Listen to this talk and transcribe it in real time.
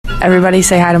Everybody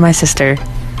say hi to my sister.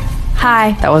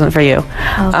 Hi. That wasn't for you.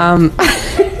 Oh.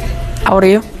 How old are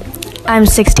you? I'm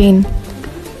 16.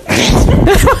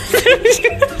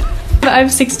 I'm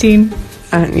 16.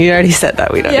 You already said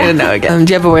that. We don't need to know again.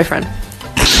 Do you have a boyfriend? You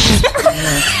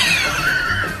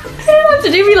don't have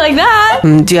to do me like that.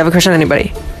 Do you have a crush on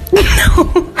anybody?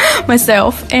 No.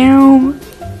 Myself. How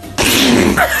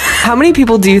many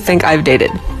people do you think I've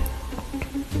dated?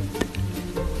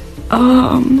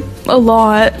 A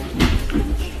lot.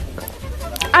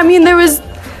 I mean, there was...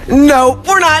 No,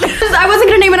 we're not. I wasn't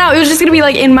gonna name it out. It was just gonna be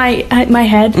like in my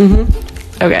head.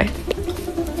 Okay.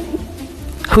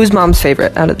 Who's mom's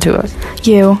favorite out of the two of us?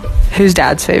 You. Who's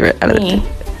dad's favorite out of Me. the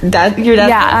two? Dad? Your dad?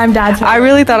 Yeah, I'm dad's favorite. I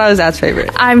really thought I was dad's favorite.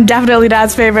 I'm definitely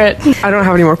dad's favorite. I don't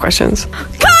have any more questions.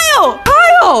 Kyle!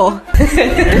 Kyle!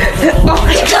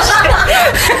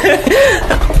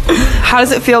 How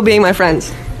does it feel being my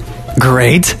friends?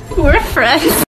 Great. We're friends.